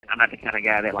not the kind of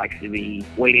guy that likes to be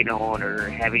waited on or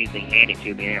have anything handed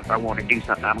to me. If I want to do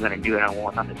something, I'm going to do it. I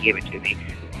want something to give it to me.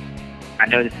 I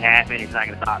know this happened. It's not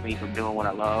going to stop me from doing what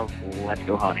I love. Let's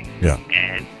go hunting. Yeah.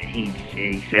 And he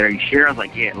said, "Are you sure?" I was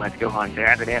like, "Yeah, let's go hunting." So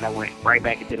after that, I went right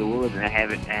back into the woods, and I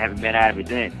haven't been out of it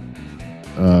since.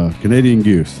 Canadian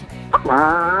goose.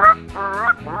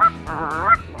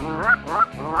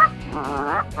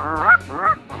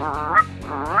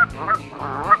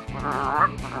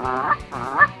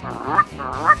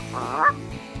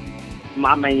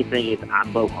 My main thing is I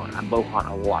bow hunt. I bow hunt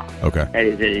a lot. Okay. That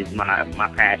is my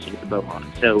passion is the bow hunt.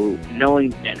 So knowing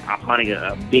that I'm hunting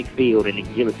a big field in a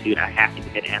ghillie suit, I have to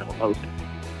get that animal posted.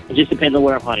 It just depends on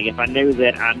where I'm hunting. If I know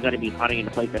that I'm going to be hunting in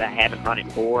a place that I haven't hunted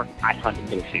before, I hunt a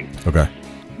ghillie suit. Okay.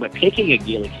 But picking a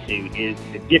ghillie suit is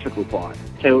the difficult part.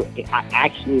 So I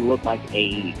actually look like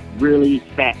a really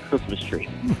fat Christmas tree.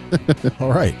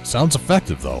 All right. Sounds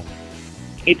effective, though.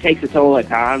 It takes a toll at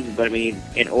times, but I mean,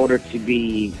 in order to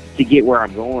get where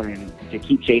I'm going and to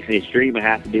keep chasing this dream, I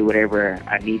have to do whatever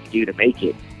I need to do to make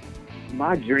it.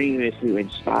 My dream is to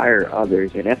inspire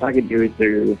others, and if I can do it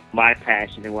through my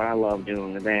passion and what I love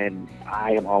doing, then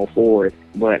I am all for it.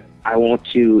 But I want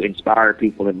to inspire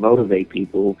people and motivate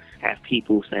people, have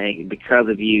people saying, because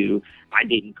of you, I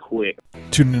didn't quit.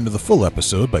 Tune into the full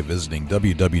episode by visiting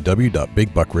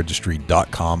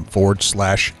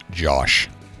www.bigbuckregistry.com/Josh.